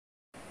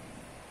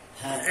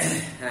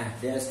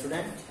Dear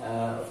student,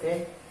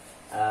 okay,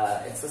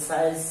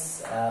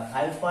 exercise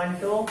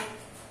 5.2,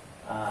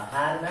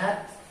 higher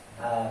math,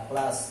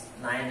 class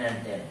 9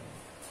 and 10.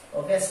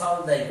 Okay,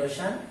 solve the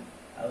equation.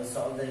 I will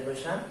solve the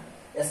equation.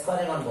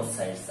 Squaring on both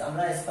sides.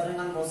 আমরা squaring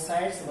on both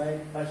sides, y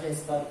পাশে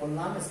square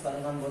করলাম,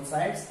 squaring on both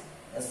sides,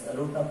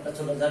 root of টা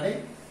চলে যাবে।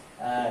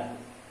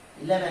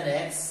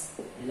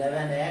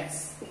 11x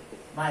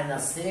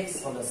minus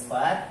 6 whole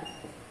square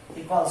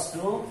equals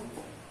to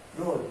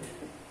root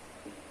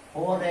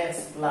 4x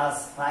plus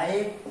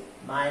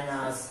 5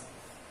 minus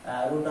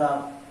root of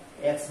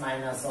x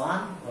minus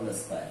 1 whole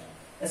square.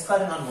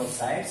 Squaring on both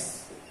sides.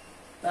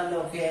 Then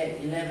okay,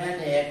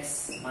 11x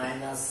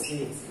minus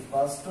 6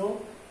 equals to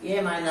a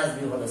minus b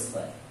whole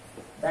square.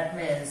 That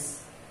means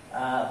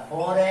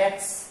 4x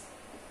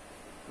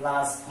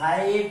plus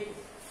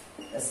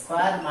 5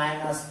 square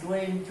minus 2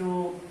 into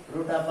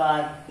root over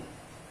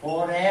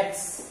 4x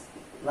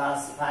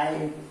plus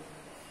 5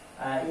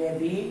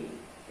 ab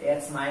x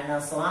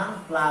minus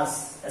 1 plus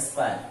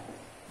square.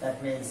 That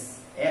means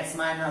x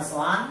minus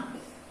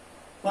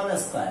 1 whole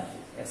square.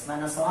 X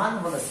minus 1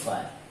 whole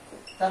square.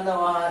 Then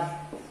our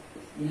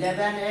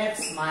 11x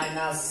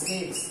minus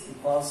 6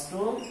 equals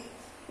to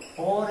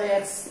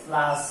 4x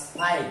plus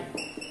 5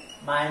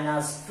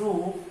 minus 2.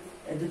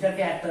 এই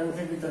দুটাকে একটা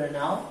রুটের ভিতরে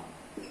নাও।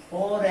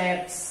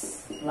 4x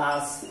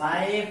plus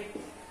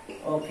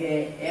 5 okay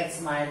x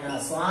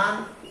minus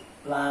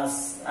 1 plus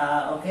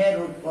okay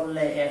root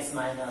করলে x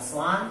minus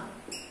 1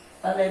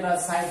 তাহলে এবার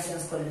side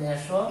change করে নিয়ে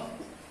আসো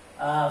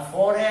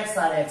 4x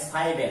আর x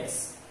 5x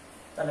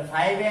তাহলে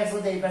 5x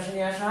যদি এই পাশে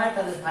নিয়ে আসা হয়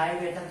তাহলে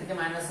 5 এখান থেকে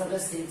মাইনাস হবে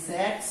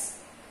 6x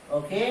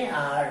okay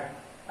R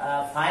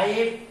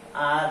 5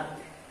 R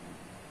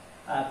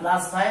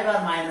plus 5 R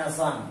minus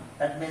 1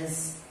 that means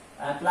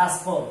plus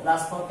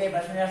 4 কে এই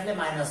পাশে নিয়ে আসলে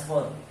মাইনাস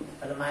 4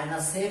 তাহলে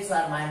minus 6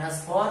 R minus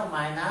 4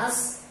 minus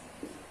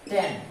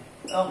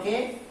 10 okay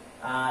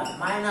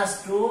minus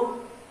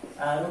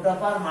 2 root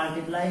over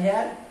multiply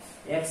here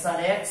x R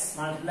x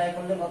multiply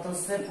করলে কত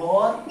হচ্ছে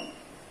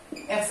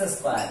 4x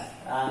square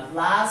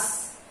plus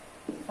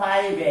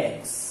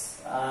 5x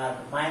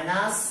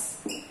minus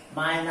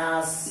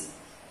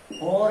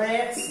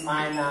 4x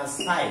minus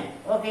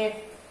 5 okay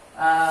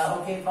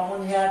okay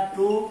common here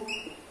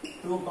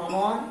 2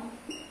 common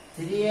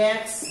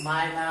 3x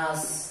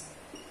minus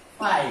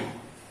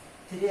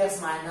 5 3x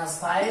minus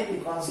 5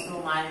 equals to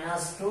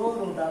minus 2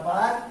 root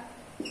over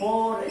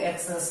 4x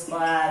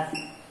square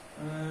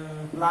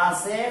plus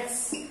x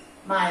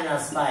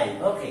minus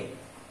 5 okay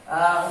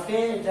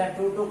okay এটা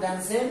 2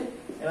 cancel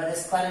এবার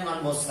squaring on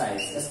both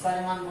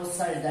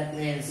sides that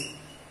means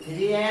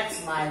 3x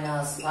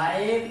minus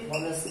 5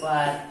 whole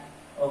square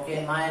okay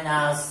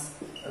minus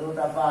root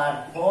over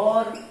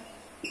 4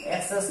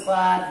 x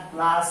square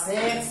plus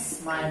x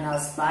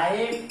minus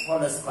 5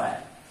 whole square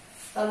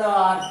তাহলে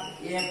আর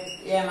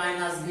a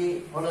minus b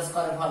whole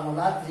square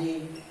formula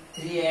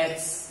 3x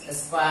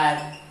square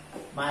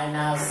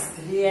minus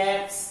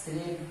 3x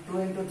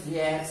 2 into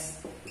 3x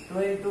 2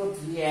 into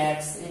 3x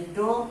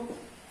into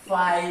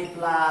 5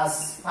 plus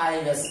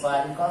 5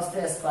 square equals to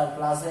square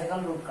plus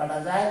equal root কাটা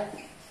যায়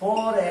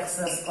 4x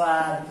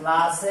square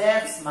plus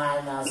x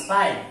minus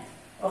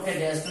 5 okay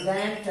dear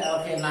student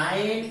okay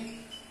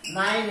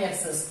 9x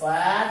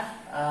square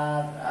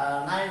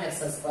 9x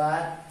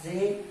square 3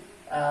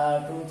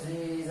 2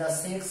 3 is a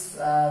 6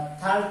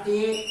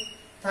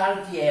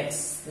 30x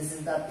this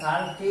is the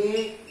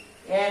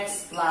 30x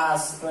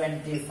plus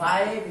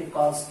 25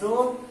 equals to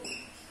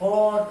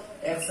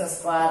 4x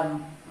square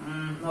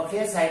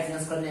okay side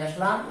change করে নিয়ে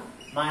আসলাম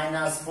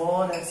minus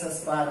 4x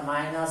square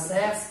minus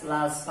x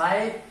plus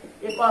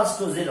 5 equals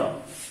to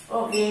 0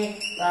 okay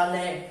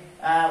তাহলে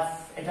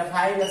এটা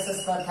 5x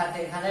square থাকে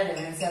এখানে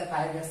remains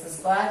 5x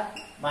square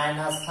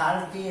minus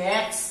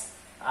 30x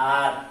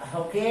আর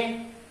okay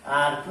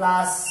আর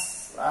plus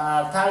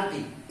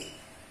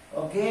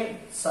 30 ওকে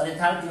sorry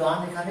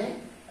 31 এখানে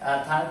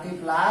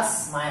 30 plus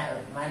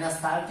minus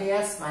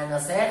 30x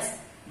minus x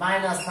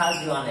minus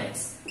 31x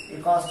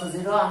equals to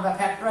 0 আমরা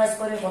factorise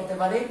করে করতে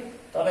পারি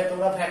তবে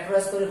তোমরা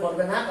ফ্যাক্টরাইজ করে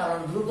করবে না কারণ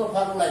দ্রুত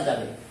ফর্মুলায়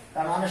যাবে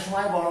কারণ অনেক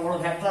সময় বড় বড়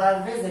ফ্যাক্টর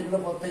আসবে যেগুলো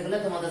করতে গেলে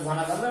তোমাদের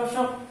জানা যাবে অবশ্য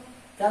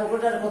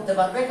ক্যালকুলেটর করতে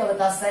পারবে তবে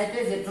তার সাইডে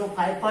যেটু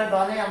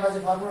 5.1 এ আমরা যে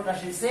ফর্মুলাটা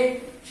শিখছি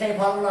সেই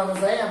ফর্মুলা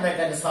অনুযায়ী আমরা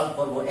এটাকে সলভ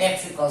করব x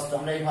ইকুয়ালস টু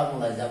আমরা এই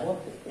ফর্মুলায় যাব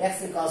x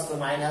equals to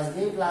 -b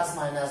plus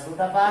minus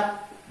root over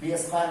b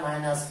square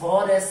minus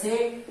 4ac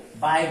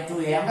by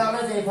 2a আমরা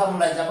অলরেডি এই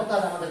ফর্মুলায় যাব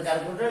তাহলে আমাদের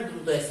ক্যালকুলেটর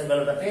দ্রুত x এর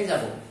ভ্যালুটা পেয়ে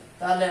যাব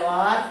তাহলে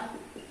আর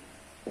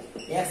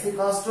x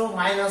ইকুয়ালস টু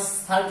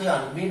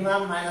 -31 b এর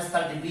মান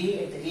 -30 b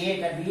এটা a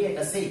এটা b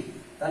এটা c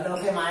তাহলে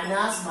ওকে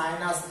minus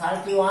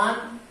 31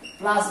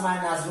 plus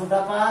minus root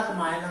over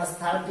minus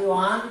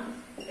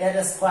 31 এর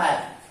স্কয়ার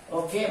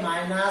ওকে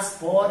minus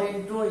 4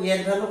 into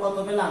এর ভ্যালু কত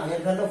পেলাম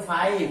এর ভ্যালু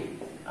 5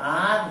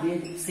 আর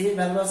c এর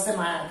ভ্যালু আছে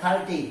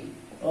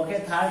 30 ওকে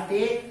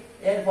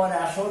 30 এরপরে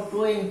আসো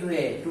 2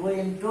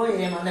 into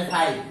a মানে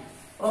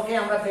 5 ওকে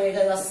আমরা পেয়ে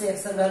যাচ্ছি x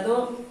এর ভ্যালু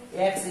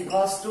x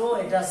equals to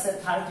এটা আছে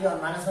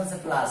 31 মাইনাস আছে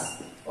প্লাস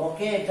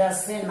ওকে এটা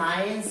আছে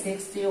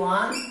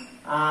 961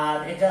 আর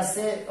এটা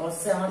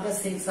হচ্ছে আমাদের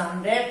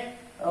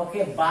 600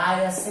 ওকে বাই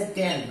আছে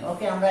 10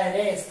 ওকে আমরা এর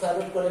স্কয়ার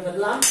রুট করে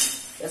ফেললাম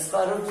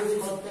স্কয়ার রুট যদি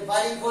করতে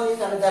পারি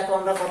তাহলে দেখো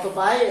আমরা কত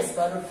পাই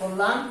স্কয়ার রুট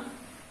করলাম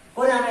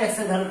করে আমরা x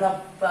এর ভ্যালুটা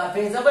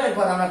পেয়ে যাব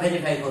এরপর আমরা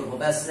ভেরিফাই করব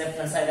ব্যাস left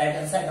hand side right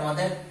hand side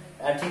আমাদের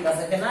ঠিক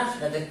আছে কিনা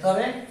সেটা দেখতে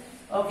হবে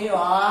ওকে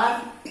আর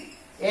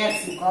x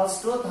ইকুয়ালস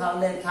টু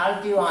তাহলে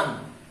 31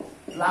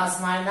 প্লাস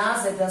মাইনাস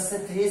এটা হচ্ছে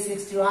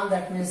 361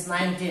 দ্যাট মিন্স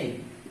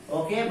 19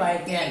 ওকে বাই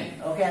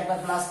 10 ওকে একবার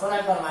প্লাস করো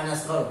একবার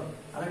মাইনাস করো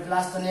আমি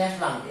প্লাসটা নিয়ে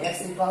আসলাম x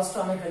ইকুয়ালস টু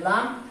আমি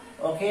পেলাম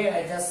ওকে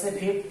এটা হচ্ছে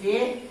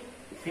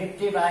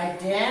 50 by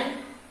 10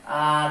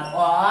 R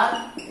or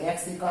x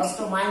equals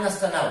to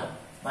মাইনাসটা নাও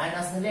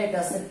মাইনাস নিলে এটা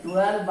হচ্ছে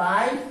 12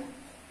 বাই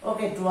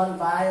ওকে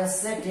 12 বাই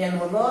হচ্ছে 10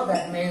 হলো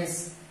দ্যাট মিন্স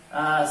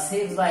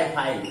 6 বাই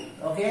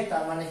 5 ওকে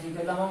তার মানে কি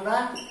পেলাম আমরা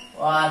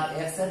আর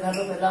x এর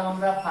ভ্যালু পেলাম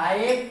আমরা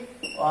 5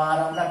 আর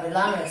আমরা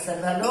পেলাম x এর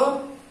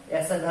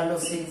ভ্যালু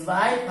 6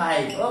 বাই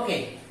 5 ওকে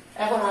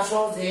এখন আসো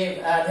যে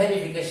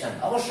ভেরিফিকেশন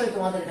অবশ্যই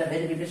তোমাদের এটা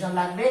ভেরিফিকেশন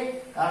লাগবে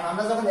কারণ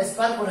আমরা যখন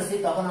স্কয়ার করেছি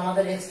তখন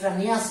আমাদের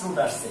এক্সট্রানিয়াস রুট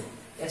আসছে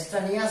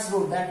এক্সট্রানিয়াস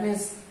রুট দ্যাট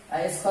মিন্স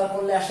স্কয়ার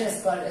করলে আসে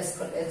স্কয়ার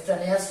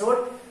এক্সট্রানিয়াস রুট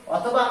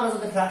অথবা আমরা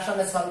যদি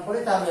ফ্র্যাকশনে সলভ করি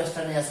তাহলে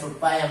এক্সট্রানিয়াস রুট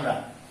পাই আমরা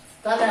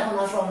তাহলে এখন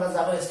আসো আমরা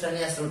যাব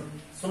এক্সট্রানিয়াস রুট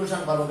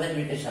সলিউশন করব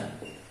ভেরিফিকেশন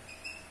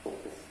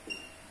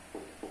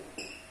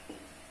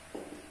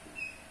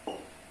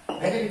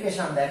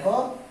দেখো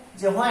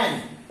যে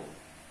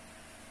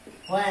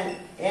when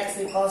x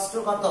equals to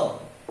কত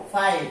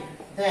 5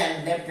 then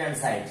left hand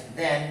side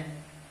then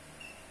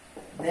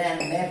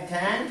left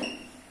hand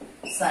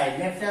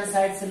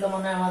side ছিল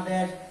মানে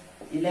আমাদের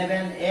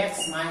 11x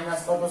minus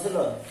কত ছিল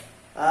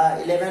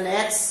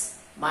 11x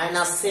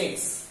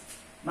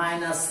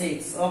minus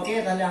 6 ওকে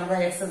তাহলে আমরা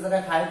x এর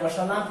জায়গায় 5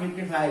 বসালাম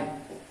 55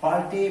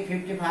 40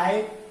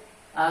 55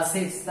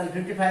 6 তাহলে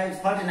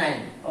 55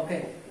 49 ওকে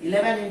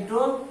 11 into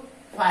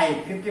 5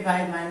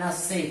 55 minus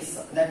 6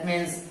 that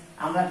means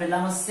আমরা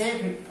পেলাম হচ্ছে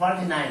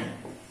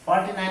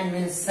 49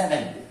 means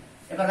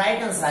 7 এবার রাইট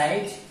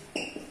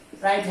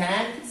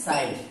হ্যান্ড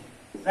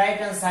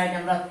সাইড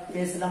আমরা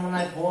পেয়েছিলাম মনে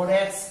হয়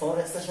 4x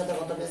এর সাথে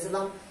কত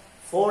পেয়েছিলাম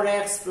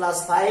 4x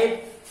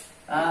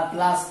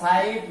plus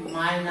 5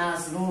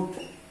 minus root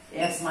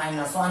x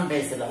minus 1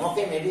 পেয়েছিলাম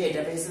ওকে মেবি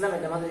এটা পেয়েছিলাম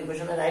এটা আমাদের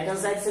ইকুয়েশনের রাইট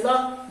হ্যান্ড সাইড ছিল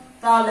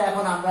তাহলে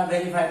এখন আমরা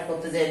ভেরিফাই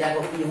করতে যাই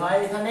দেখো কি হয়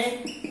এখানে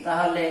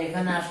তাহলে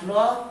এখানে আসলো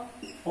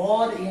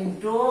 4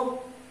 into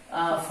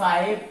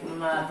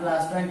 5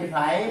 plus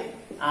 25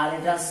 আর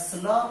এটা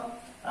ছিল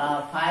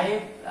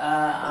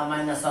 5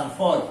 minus 1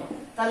 4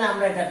 তাহলে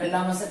আমরা এটা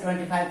পেলাম আছে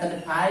 25 তাহলে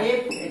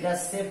 5 এটা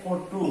হচ্ছে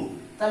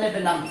 42 তাহলে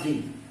পেলাম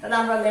 3 তাহলে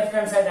আমরা left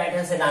hand side right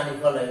hand side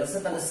unequal হয়ে গেছে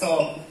তাহলে so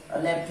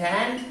left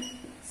hand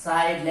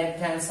side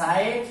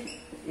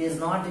is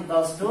not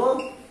equals to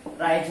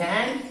right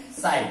hand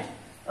side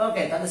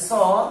okay তাহলে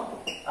so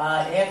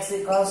x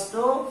equals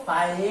to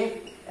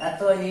 5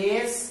 এত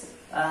is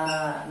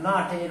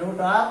not a root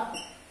of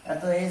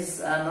that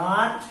is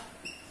not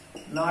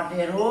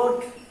a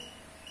root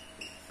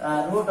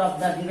of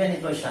the given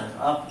equation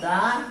of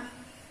the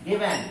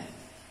given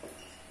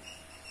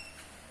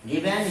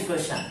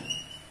equation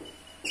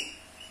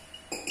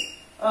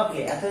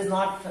okay that is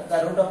not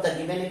the root of the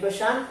given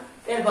equation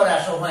এরপরে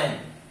আসো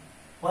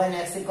when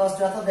x equals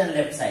to then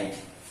left side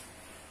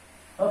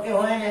okay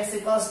when x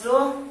equals to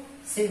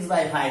 6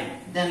 by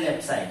 5 then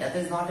left side that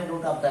is not a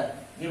root of the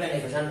given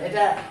equation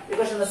এটা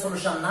ইকুয়েশনের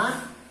solution না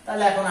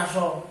তাহলে এখন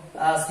আসো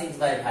 6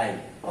 by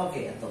 5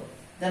 ওকে তো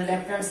then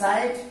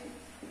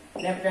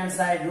left hand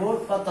side root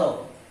কত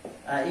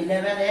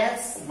 11x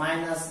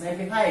minus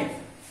maybe 5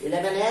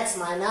 11x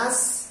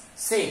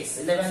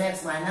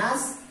minus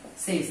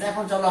 6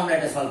 এখন চলো আমরা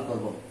এটা সলভ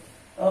করব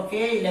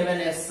ওকে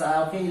 11x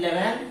ওকে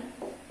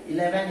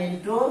 11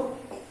 into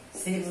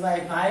 6 by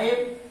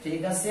 5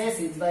 ঠিক আছে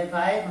 6 by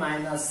 5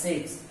 minus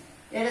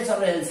 6 এটা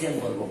চলো এলসিএম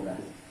করব আমরা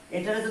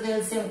এটারে যদি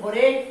এলসিএম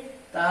করি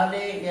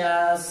তাহলে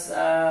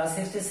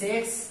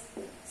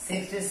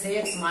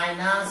 66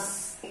 minus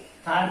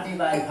 30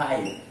 by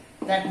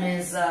 5 that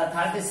means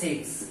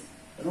 36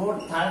 root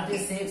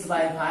 36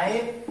 by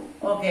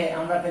 5 ওকে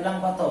আমরা পেলাম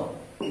কত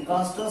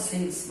equals to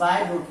 6 by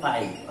root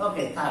 5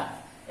 ওকে থাক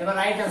এবার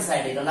রাইট হ্যান্ড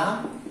সাইডে গেলাম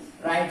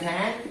রাইট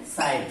হ্যান্ড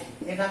সাইড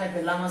এখানে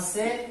পেলাম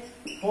হচ্ছে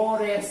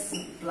 4x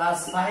plus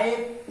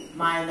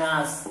 5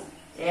 minus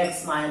x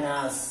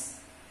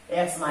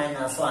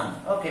minus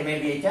 1 ওকে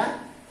মেবি এটা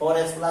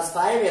 4x plus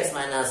 5 x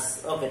minus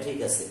ওকে ঠিক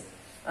আছে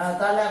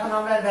তাহলে এখন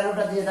আমরা এর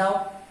ভ্যালুটা দিয়ে দাও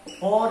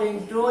 4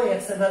 into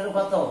x এর ভ্যালু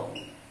কত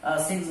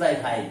 6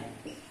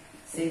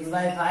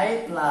 by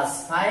 5 plus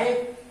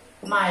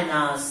 5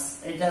 minus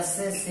এটা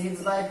হচ্ছে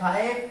 6 by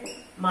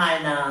 5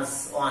 minus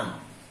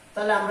 1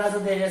 তাহলে আমরা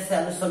যদি এর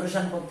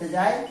সলিউশন করতে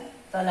যাই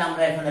তাহলে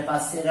আমরা এখানে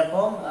পাচ্ছি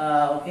এরকম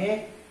ওকে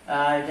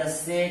এটা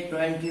হচ্ছে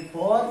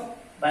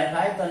 24 by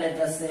 5 তাহলে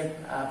এটা হচ্ছে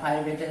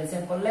 5 এটা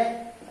এলসিএম করলে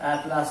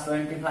প্লাস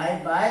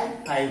 25 by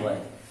 5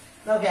 হয়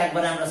ওকে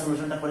একবারে আমরা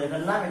সলিউশনটা করে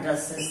ফেললাম এটা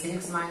হচ্ছে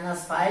 6 minus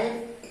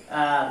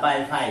 5 by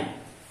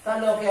 5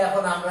 তাহলে ওকে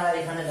এখন আমরা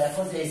এখানে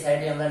দেখো যে এই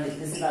সাইডে আমরা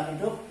লিখতেছি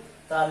বাকিটুক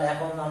তাহলে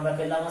এখন আমরা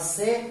পেলাম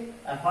হচ্ছে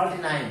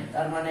 49,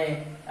 তার মানে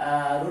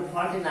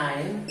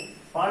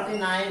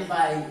 √49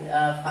 by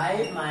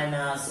 5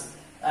 minus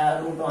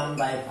 √1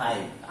 by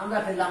 5, আমরা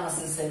পেলাম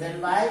হচ্ছে 7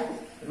 by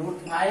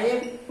 √5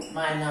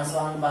 minus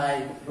 1 by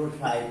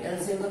 √5।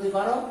 এলসিএম যদি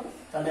করো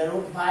তাহলে √5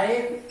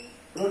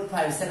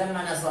 7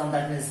 minus 1,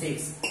 that means 6।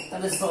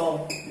 তাহলে so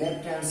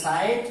left hand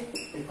side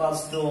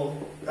equals to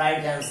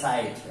right hand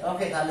side।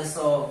 ওকে, তাহলে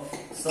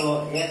so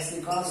x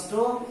equals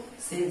to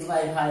 6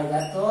 by 5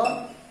 এত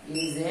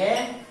is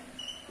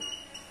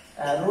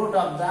a root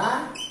of the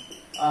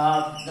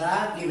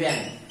given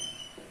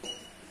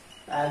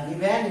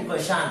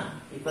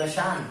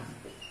equation।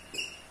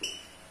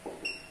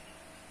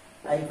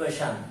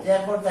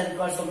 Therefore the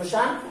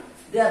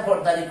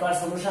required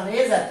solution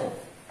is এত।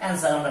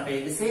 answer আমরা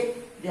পেয়ে গেছি।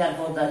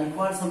 therefore the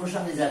required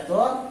solution is এত।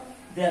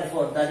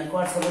 therefore the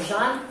required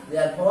solution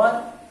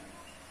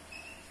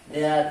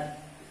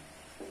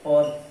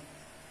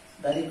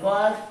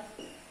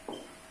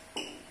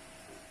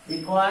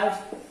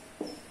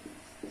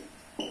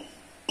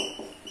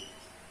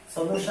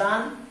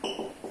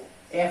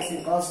x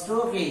equals to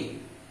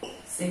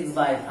 6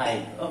 by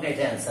 5। okay,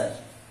 the answer।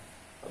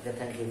 okay,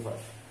 thank you for